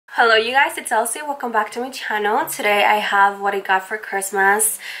Hello you guys, it's Elsie. Welcome back to my channel. Today I have what I got for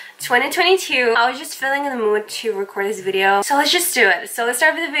Christmas 2022. I was just feeling in the mood to record this video, so let's just do it. So let's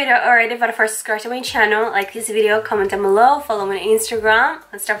start with the video already, but first subscribe to my channel, like this video, comment down below, follow me on Instagram.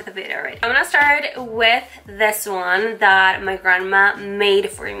 Let's start with the video already. I'm gonna start with this one that my grandma made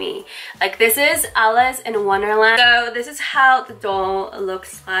for me. Like, this is Alice in Wonderland. So this is how the doll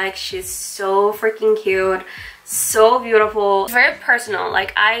looks like. She's so freaking cute, so beautiful. It's very personal.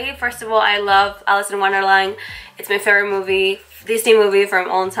 Like, first of all, I love Alice in Wonderland. It's my favorite movie, Disney movie from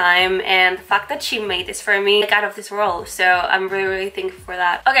all time, and the fact that she made this for me, like, out of this world. So I'm really thankful for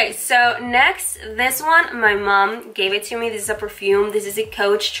that. Okay, so next, this one, my mom gave it to me. This is a perfume. This is a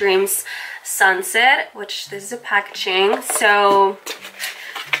Coach Dreams Sunset, which this is a packaging. So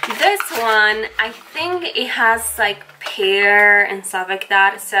this one, I think it has like pear and stuff like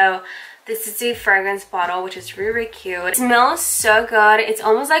that. So this is a fragrance bottle, which is really, really cute. It smells so good. It's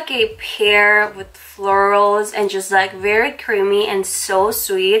almost like a pear with florals and just like very creamy and so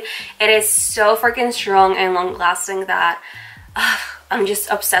sweet. It is so freaking strong and long lasting that I'm just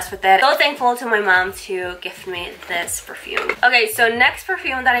obsessed with it. So thankful to my mom to gift me this perfume. Okay, so next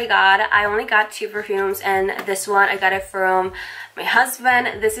perfume that I got, I only got two perfumes, and this one I got it from my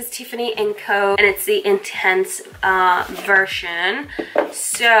husband. This is Tiffany & Co, and it's the Intense version.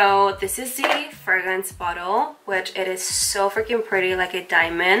 So this is the fragrance bottle, which it is so freaking pretty, like a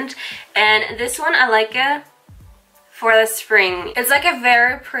diamond. And this one, I like it for the spring. It's like a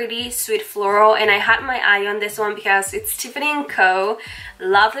very pretty sweet floral, and I had my eye on this one because it's Tiffany & Co.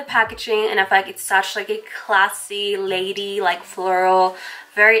 Love the packaging, and I feel like it's such like a classy lady like floral,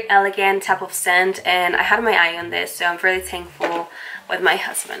 very elegant type of scent, and I had my eye on this, so I'm really thankful with my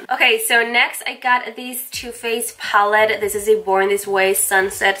husband. Okay, so next I got this Too Faced palette. This is a Born This Way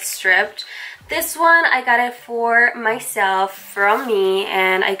Sunset Stripped. This one I got it for myself from me,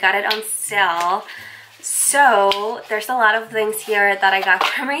 and I got it on sale. So there's a lot of things here that I got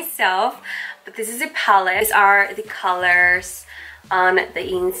for myself, but this is a palette. These are the colors on the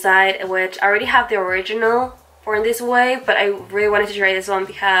inside, which I already have the original Born This Way, but I really wanted to try this one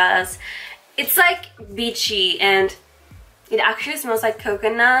because it's like beachy, and it actually smells like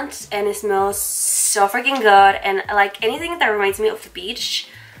coconut, and it smells so freaking good, and like anything that reminds me of the beach,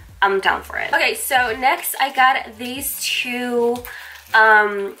 I'm down for it. Okay, so next I got these two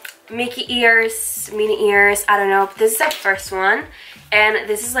Mickey ears, mini ears, I don't know. This is the first one, and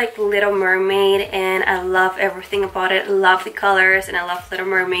this is like Little Mermaid, and I love everything about it. Love the colors, and I love Little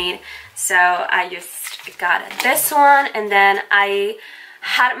Mermaid, so I just got this one. And then I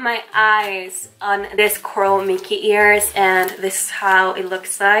had my eyes on this coral Mickey ears, and this is how it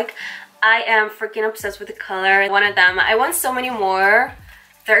looks like. I am freaking obsessed with the color. One of them, I want so many more.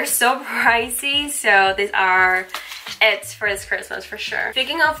 They're so pricey, so these are it for this Christmas for sure.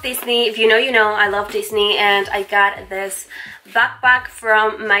 Speaking of Disney, if you know, you know, I love Disney, and I got this backpack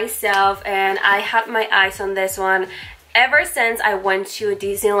from myself, and I had my eyes on this one ever since I went to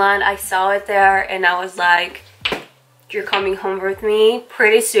Disneyland. I saw it there, and I was like, you're coming home with me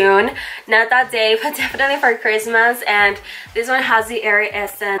pretty soon. Not that day, but definitely for Christmas. And this one has the airy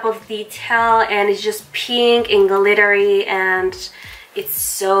essence of detail, and it's just pink and glittery, and it's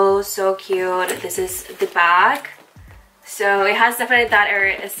so cute. This is the back. So it has definitely that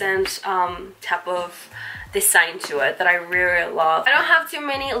airy essence type of design to it that I really love. I don't have too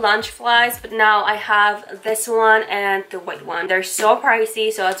many lunch flies, but now I have this one and the white one. They're so pricey,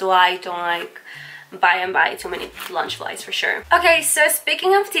 so that's why I don't like buy too many lunch flies for sure. Okay, so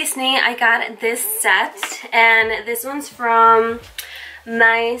speaking of Disney, I got this set, and this one's from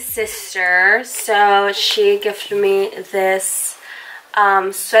my sister. So she gifted me this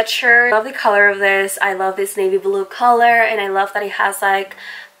sweatshirt. I love the color of this. I love this navy blue color, and I love that it has like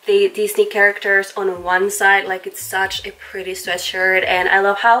the Disney characters on one side. Like, it's such a pretty sweatshirt, and I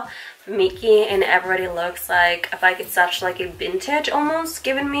love how Mickey and everybody looks. Like, I feel like it's such like a vintage almost,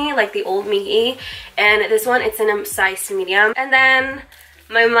 giving me like the old Mickey. And this one, it's in a size medium. And then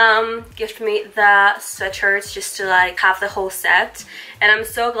my mom gifted me the sweatshirts just to like have the whole set, and I'm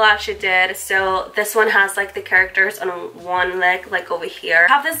so glad she did. So this one has like the characters on one leg, like over here.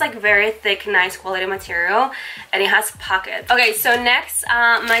 I have this like very thick, nice quality material, and it has pockets. Okay, so next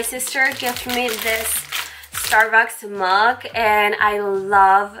my sister gifted me this Starbucks mug, and I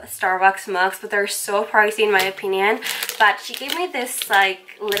love Starbucks mugs, but they're so pricey in my opinion. But she gave me this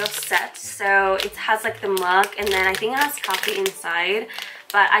like little set, so it has like the mug, and then I think it has coffee inside.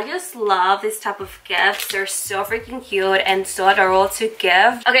 But I just love this type of gifts. They're so freaking cute and so adorable to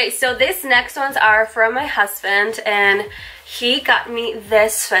give. Okay, so these next ones are from my husband, and he got me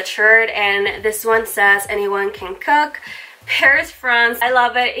this sweatshirt, and this one says anyone can cook. Paris, France. I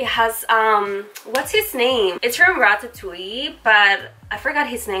love it. It has what's his name? It's from Ratatouille, but I forgot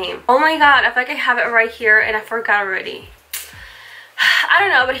his name. Oh my god, I feel like I have it right here and I forgot already. I don't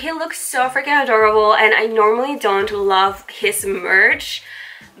know, but he looks so freaking adorable, and I normally don't love his merch,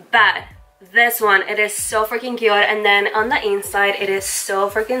 but this one, it is so freaking cute. And then on the inside, it is so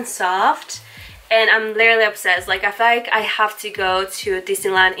freaking soft, and I'm literally obsessed. Like, I feel like I have to go to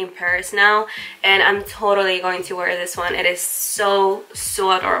Disneyland in Paris now, and I'm totally going to wear this one. It is so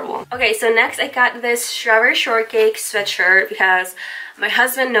adorable. Okay, so next I got this strawberry shortcake sweatshirt because my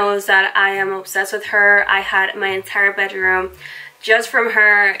husband knows that I am obsessed with her. I had my entire bedroom just from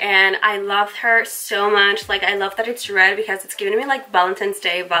her, and I loved her so much. Like, I love that it's red because it's giving me like Valentine's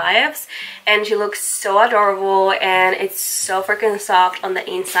Day vibes, and she looks so adorable, and it's so freaking soft on the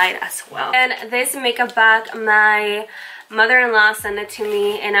inside as well. And this makeup bag, my mother-in-law sent it to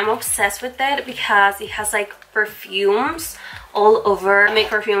me, and I'm obsessed with it because it has like perfumes all over. I make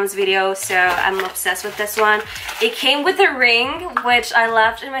perfumes videos, so I'm obsessed with this one. It came with a ring, which I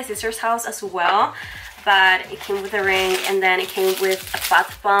left in my sister's house as well, but it came with a ring, and then it came with a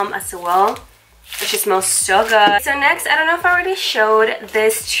bath bomb as well, which smells so good. So next, I don't know if I already showed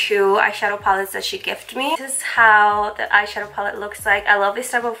these two eyeshadow palettes that she gifted me. This is how the eyeshadow palette looks like. I love this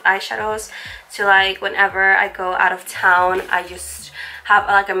type of eyeshadows, so like whenever I go out of town, I just have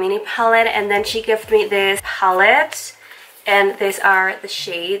like a mini palette. And then she gifted me this palette, and these are the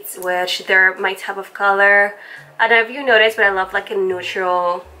shades, which they're my type of color. I don't know if you noticed, but I love like a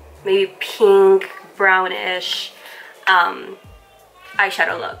neutral, maybe pink, brownish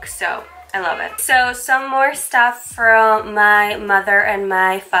eyeshadow look, so I love it. So some more stuff from my mother and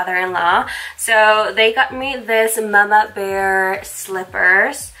my father-in-law. So they got me this Mama Bear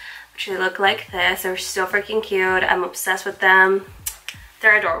slippers, which look like this. They're so freaking cute. I'm obsessed with them.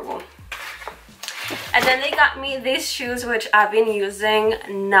 They're adorable. And then they got me these shoes, which I've been using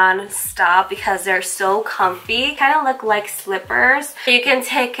non-stop because they're so comfy. Kind of look like slippers. You can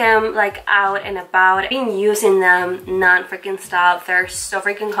take them like out and about. I've been using them non-freaking stop. They're so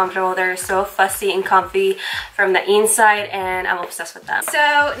freaking comfortable. They're so fussy and comfy from the inside, and I'm obsessed with them.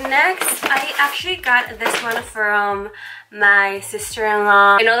 So next, I actually got this one from my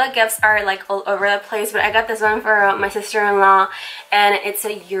sister-in-law. I know that gifts are like all over the place, but I got this one for my sister-in-law, and it's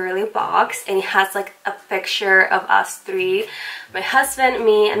a yearly box, and it has like a picture of us three, my husband,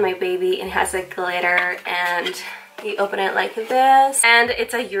 me, and my baby, and it has like glitter, and you open it like this, and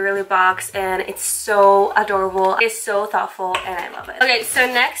it's a yearly box, and it's so adorable. It's so thoughtful, and I love it. Okay, so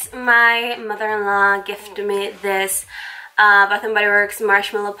next, my mother-in-law gifted me this Bath & Body Works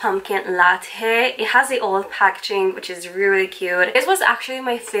Marshmallow Pumpkin Latte. It has the old packaging, which is really cute. This was actually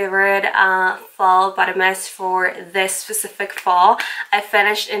my favorite fall body mist for this specific fall. I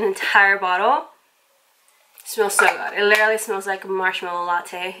finished an entire bottle. It smells so good. It literally smells like a marshmallow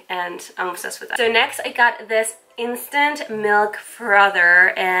latte, and I'm obsessed with that. So next, I got this instant milk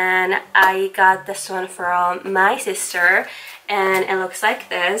frother, and I got this one from my sister, and it looks like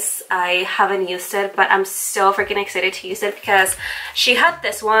this. I haven't used it, but I'm so freaking excited to use it because she had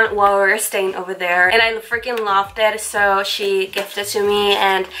this one while we were staying over there, and I freaking loved it, so she gifted it to me.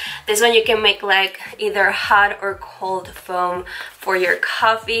 And this one, you can make like either hot or cold foam for your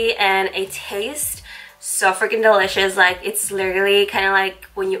coffee, and it tastes so freaking delicious. Like, it's literally kind of like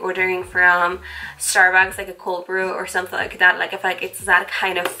when you're ordering from Starbucks, like a cold brew or something like that. Like, I feel like it's that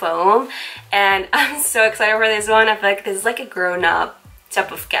kind of foam, and I'm so excited for this one. I feel like this is like a grown-up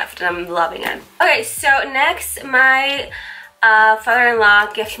type of gift, and I'm loving it. Okay, so next, my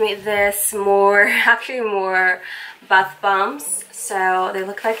father-in-law gifted me this more bath bombs. So they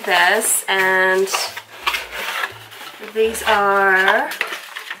look like this, and these are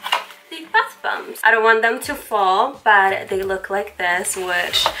the bath bombs. I don't want them to fall, but they look like this,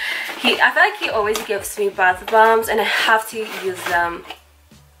 which I feel like he always gives me bath bombs, and I have to use them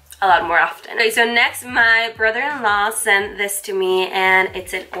a lot more often. Okay, so next, my brother-in-law sent this to me, and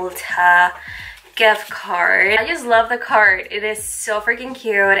it's an Ulta gift card. I just love the card. It is so freaking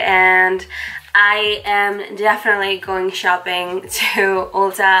cute, and I am definitely going shopping to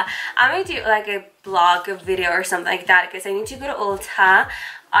Ulta. I'm gonna do like a blog video or something like that because I need to go to Ulta,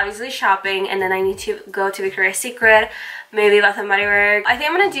 obviously shopping, and then I need to go to Victoria's Secret, maybe Bath & Body Works. I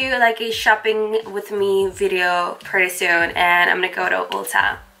think I'm gonna do like a shopping with me video pretty soon, and I'm gonna go to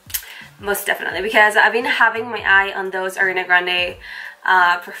Ulta most definitely because I've been having my eye on those Ariana Grande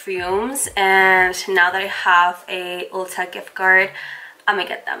perfumes, and now that I have a Ulta gift card, I'm gonna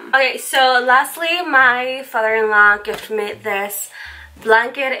get them. Okay, so lastly, my father-in-law gifted me this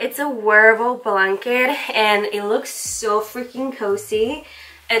blanket. It's a wearable blanket, and it looks so freaking cozy,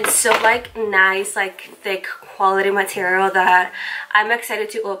 It's so like nice, like thick quality material that I'm excited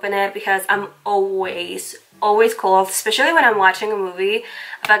to open it because I'm always cold, especially when I'm watching a movie.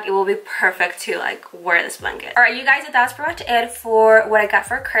 I feel like it will be perfect to like wear this blanket. Alright you guys, that's pretty much it for what I got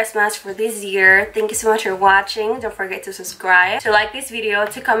for Christmas for this year. Thank you so much for watching. Don't forget to subscribe, to like this video,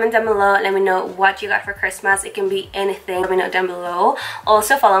 to comment down below. Let me know what you got for Christmas. It can be anything. Let me know down below.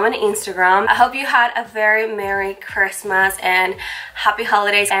 Also follow me on Instagram. I hope you had a very Merry Christmas and Happy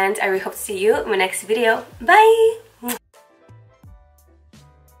Holidays, and I really hope to see you in my next video. Bye!